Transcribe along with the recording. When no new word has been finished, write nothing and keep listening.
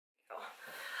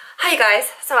Hi guys,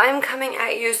 so I'm coming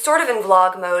at you sort of in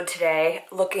vlog mode today,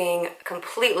 looking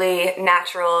completely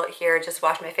natural here. Just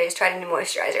washed my face, tried a new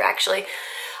moisturizer actually.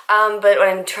 But what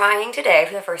I'm trying today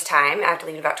for the first time, after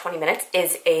leaving about 20 minutes,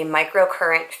 is a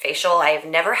microcurrent facial. I've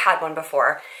never had one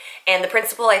before. And the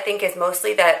principle I think is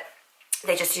mostly that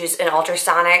they just use an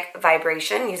ultrasonic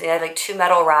vibration, using like two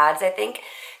metal rods I think,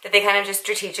 that they kind of just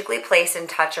strategically place and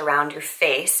touch around your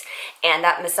face. And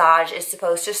that massage is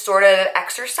supposed to sort of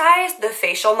exercise the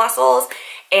facial muscles,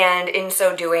 and in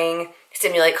so doing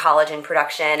stimulate collagen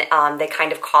production. They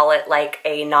kind of call it like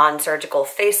a non-surgical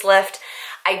facelift.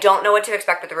 I don't know what to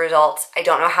expect with the results. I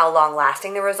don't know how long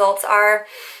lasting the results are.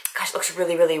 Gosh, it looks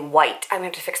really, really white. I'm gonna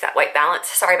have to fix that white balance.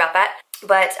 Sorry about that.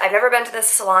 But I've never been to this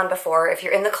salon before. If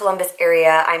you're in the Columbus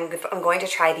area, I'm going to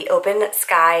try the Open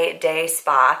Sky Day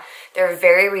Spa. They're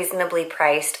very reasonably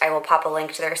priced. I will pop a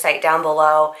link to their site down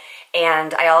below.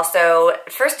 And I also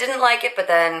at first didn't like it, but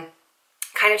then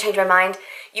kind of changed my mind.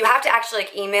 You have to actually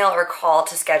like email or call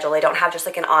to schedule. They don't have just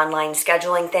like an online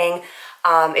scheduling thing.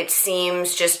 It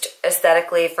seems just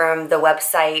aesthetically from the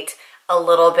website a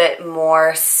little bit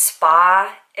more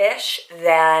spa-ish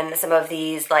than some of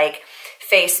these like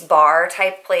face bar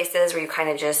type places where you kind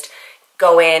of just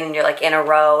go in and you're like in a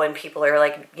row and people are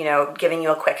like, you know, giving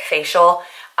you a quick facial.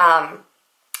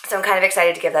 So I'm kind of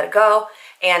excited to give that a go.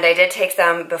 And I did take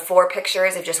some before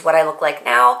pictures of just what I look like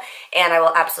now, and I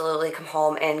will absolutely come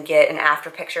home and get an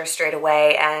after picture straight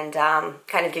away and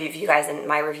kind of give you guys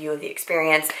my review of the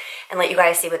experience and let you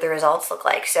guys see what the results look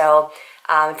like. So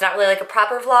it's not really like a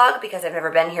proper vlog because I've never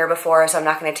been here before, so I'm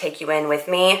not going to take you in with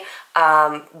me,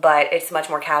 but it's much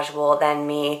more casual than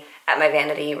me at my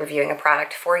vanity reviewing a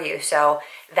product for you. So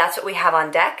that's what we have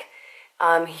on deck.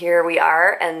 Here we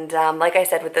are, and like I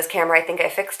said with this camera, I think I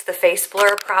fixed the face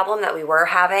blur problem that we were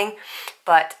having,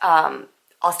 but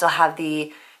I'll still have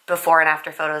the before and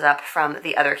after photos up from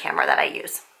the other camera that I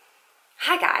use.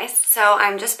 Hi guys, so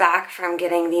I'm just back from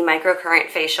getting the microcurrent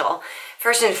facial.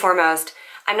 First and foremost,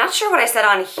 I'm not sure what I said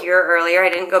on here earlier. I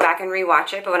didn't go back and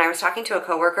rewatch it, but when I was talking to a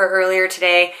coworker earlier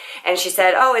today and she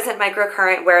said, oh, isn't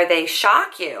microcurrent where they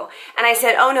shock you? And I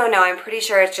said, oh, no, I'm pretty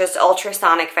sure it's just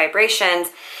ultrasonic vibrations.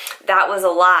 That was a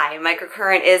lie.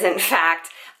 Microcurrent is in fact,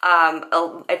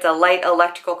 it's a light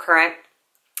electrical current.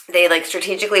 They like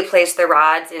strategically place the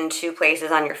rods in two places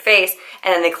on your face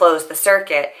and then they close the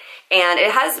circuit. And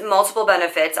it has multiple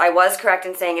benefits. I was correct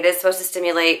in saying it is supposed to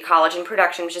stimulate collagen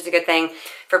production, which is a good thing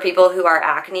for people who are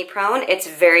acne prone. It's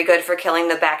very good for killing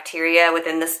the bacteria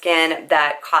within the skin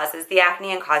that causes the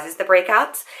acne and causes the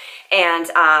breakouts. And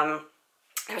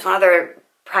there's one other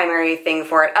primary thing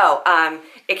for it.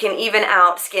 It can even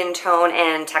out skin tone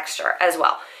and texture as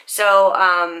well. So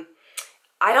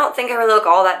I don't think I really look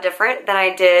all that different than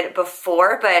I did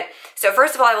before, but so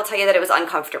first of all, I will tell you that it was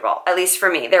uncomfortable, at least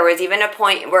for me. There was even a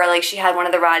point where like she had one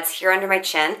of the rods here under my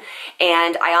chin,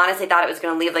 and I honestly thought it was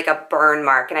gonna leave like a burn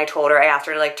mark, and I asked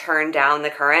her to like turn down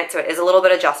the current, so it is a little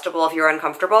bit adjustable if you're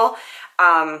uncomfortable.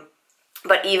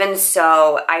 But even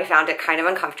so, I found it kind of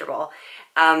uncomfortable.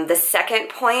 The second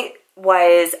point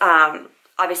was,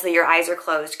 obviously your eyes are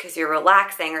closed because you're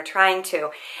relaxing or trying to,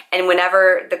 and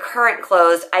whenever the current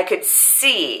closed, I could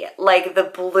see like the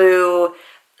blue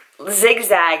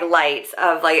zigzag lights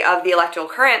of the electrical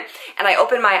current, and I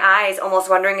opened my eyes almost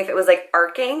wondering if it was like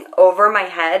arcing over my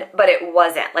head, but it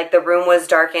wasn't. Like the room was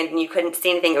darkened and you couldn't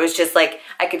see anything. It was just like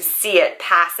I could see it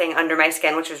passing under my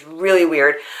skin, which was really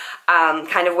weird.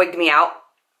 Kind of wigged me out.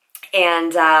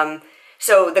 And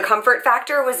so the comfort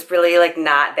factor was really like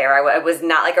not there. It was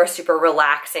not like a super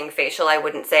relaxing facial, I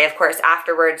wouldn't say. Of course,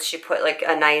 afterwards she put like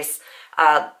a nice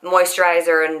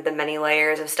moisturizer and the many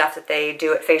layers of stuff that they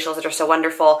do at facials that are so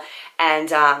wonderful.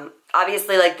 And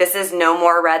obviously like this is no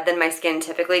more red than my skin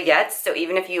typically gets. So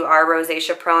even if you are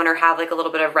rosacea prone or have like a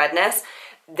little bit of redness,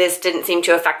 this didn't seem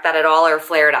to affect that at all or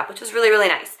flare it up, which was really, really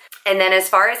nice. And then as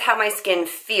far as how my skin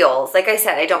feels, like I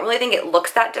said, I don't really think it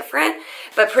looks that different,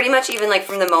 but pretty much even like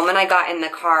from the moment I got in the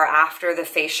car after the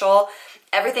facial,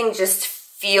 everything just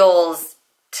feels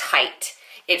tight.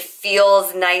 It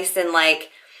feels nice and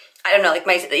like, I don't know,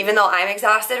 like even though I'm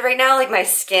exhausted right now, like my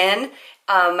skin,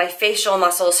 my facial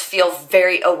muscles feel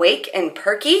very awake and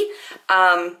perky.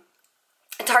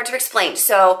 It's hard to explain.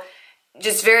 So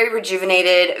just very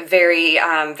rejuvenated, very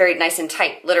very nice and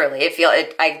tight, literally.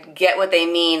 I get what they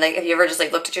mean. Like if you ever just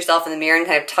like looked at yourself in the mirror and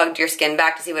kind of tugged your skin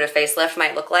back to see what a facelift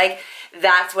might look like,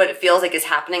 that's what it feels like is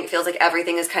happening. It feels like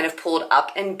everything is kind of pulled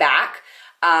up and back.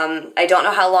 I don't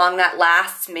know how long that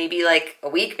lasts, maybe like a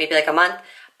week, maybe like a month.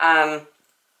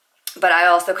 But I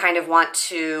also kind of want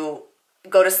to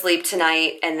go to sleep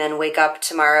tonight and then wake up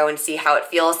tomorrow and see how it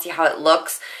feels, see how it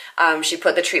looks. She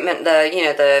put the treatment,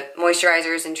 the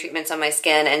moisturizers and treatments on my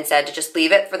skin and said to just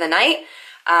leave it for the night.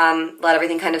 Let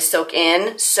everything kind of soak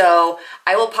in. So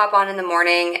I will pop on in the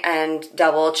morning and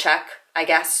double check, I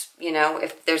guess,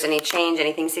 if there's any change,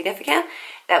 anything significant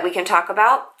that we can talk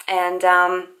about. And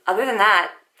other than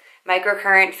that,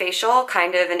 microcurrent facial,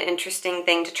 kind of an interesting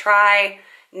thing to try.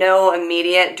 No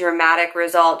immediate dramatic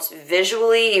results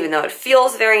visually, even though it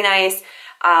feels very nice.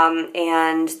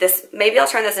 And this, maybe I'll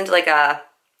turn this into like a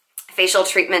facial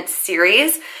treatment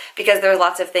series because there's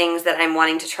lots of things that I'm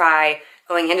wanting to try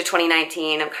going into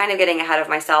 2019. I'm kind of getting ahead of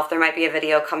myself. There might be a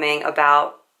video coming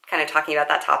about kind of talking about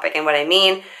that topic and what I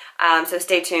mean. So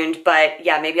stay tuned. But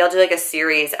yeah, maybe I'll do like a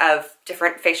series of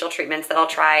different facial treatments that I'll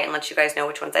try and let you guys know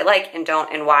which ones I like and don't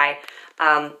and why.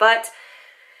 But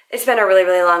it's been a really,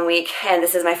 really long week and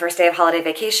this is my first day of holiday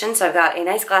vacation. So I've got a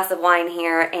nice glass of wine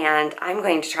here and I'm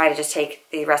going to try to just take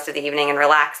the rest of the evening and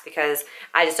relax because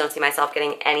I just don't see myself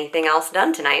getting anything else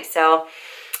done tonight. So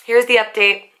here's the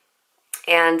update.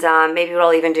 And maybe what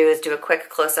I'll even do is do a quick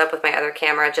close-up with my other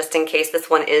camera just in case this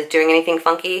one is doing anything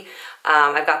funky.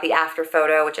 I've got the after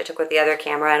photo, which I took with the other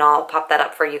camera, and I'll pop that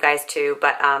up for you guys too.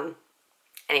 But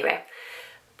anyway.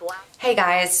 Hey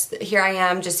guys, here I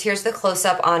am. Here's the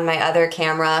close-up on my other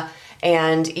camera.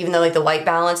 And even though like the white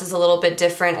balance is a little bit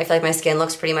different, I feel like my skin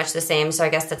looks pretty much the same. So I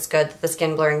guess that's good that the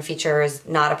skin blurring feature is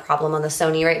not a problem on the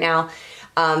Sony right now.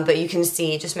 But you can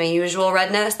see just my usual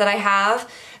redness that I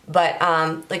have. But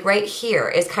like right here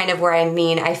is kind of where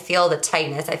I feel the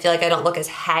tightness. I feel like I don't look as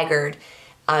haggard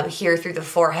here through the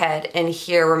forehead and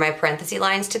here where my parenthesis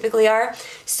lines typically are.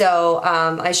 So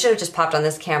I should have just popped on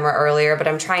this camera earlier, but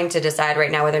I'm trying to decide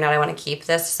right now whether or not I want to keep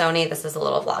this Sony. This is a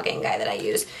little vlogging guy that I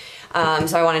use.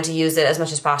 So I wanted to use it as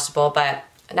much as possible, but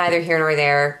neither here nor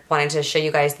there. Wanted to show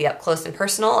you guys the up close and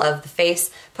personal of the face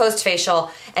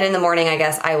post-facial. And in the morning, I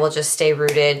guess I will just stay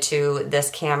rooted to this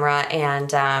camera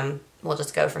and we'll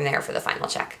just go from there for the final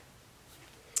check.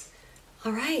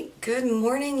 All right, good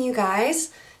morning, you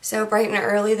guys. So bright and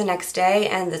early the next day,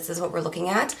 and this is what we're looking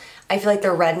at. I feel like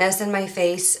the redness in my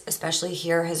face, especially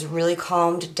here, has really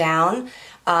calmed down.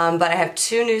 But I have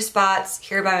 2 new spots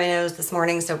here by my nose this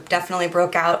morning, so definitely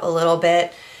broke out a little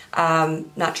bit.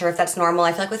 Not sure if that's normal.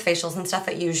 I feel like with facials and stuff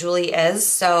it usually is,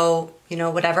 so,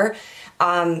 whatever.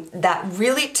 That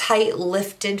really tight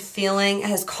lifted feeling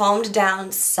has calmed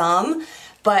down some,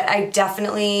 but I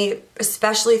definitely,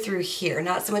 especially through here,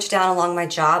 not so much down along my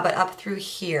jaw, but up through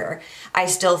here, I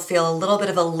still feel a little bit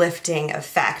of a lifting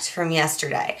effect from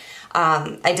yesterday.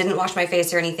 I didn't wash my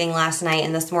face or anything last night,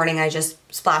 and this morning I just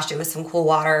splashed it with some cool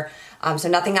water. So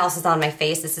nothing else is on my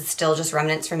face. This is still just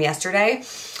remnants from yesterday.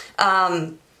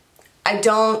 I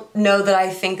don't know that I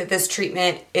think that this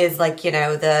treatment is like,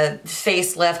 the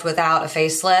facelift without a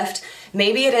facelift.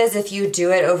 Maybe it is if you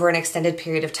do it over an extended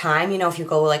period of time, if you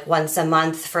go like once a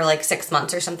month for like 6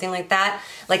 months or something like that.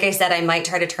 Like I said, I might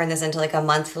try to turn this into like a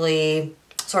monthly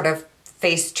sort of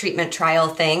face treatment trial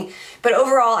thing. But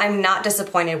overall, I'm not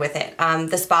disappointed with it.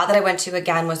 The spa that I went to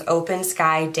again was Open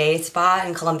Sky Day Spa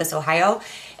in Columbus, Ohio.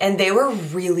 And they were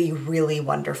really, really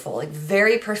wonderful. Like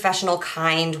very professional,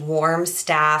 kind, warm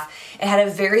staff. It had a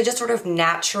very just sort of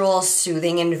natural,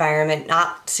 soothing environment,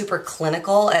 not super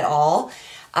clinical at all.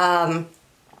 And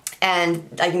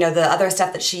the other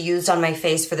stuff that she used on my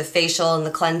face for the facial and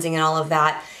the cleansing and all of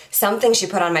that, something she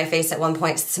put on my face at one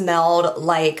point smelled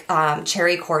like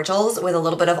cherry cordials with a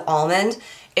little bit of almond.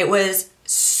 It was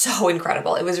so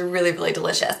incredible. It was really, really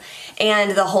delicious.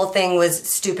 And the whole thing was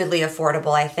stupidly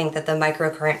affordable. I think that the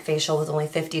microcurrent facial was only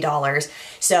 $50.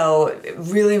 So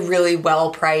really, really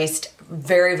well priced.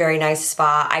 Very, very nice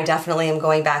spa. I definitely am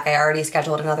going back. I already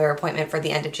scheduled another appointment for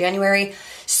the end of January.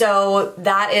 So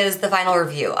that is the final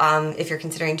review. If you're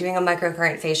considering doing a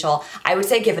microcurrent facial, I would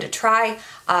say give it a try.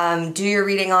 Do your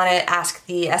reading on it. Ask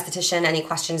the esthetician any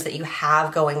questions that you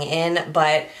have going in.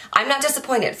 But I'm not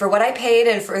disappointed. For what I paid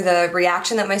and for the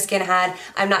reaction that my skin had,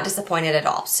 I'm not disappointed at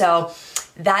all. So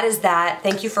that is that.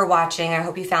 Thank you for watching. I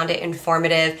hope you found it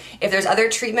informative. If there's other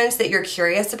treatments that you're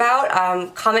curious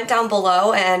about, comment down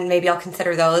below and maybe I'll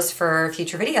consider those for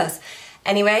future videos.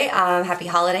 Anyway, happy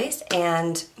holidays,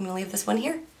 and I'm gonna leave this one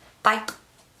here. Bye.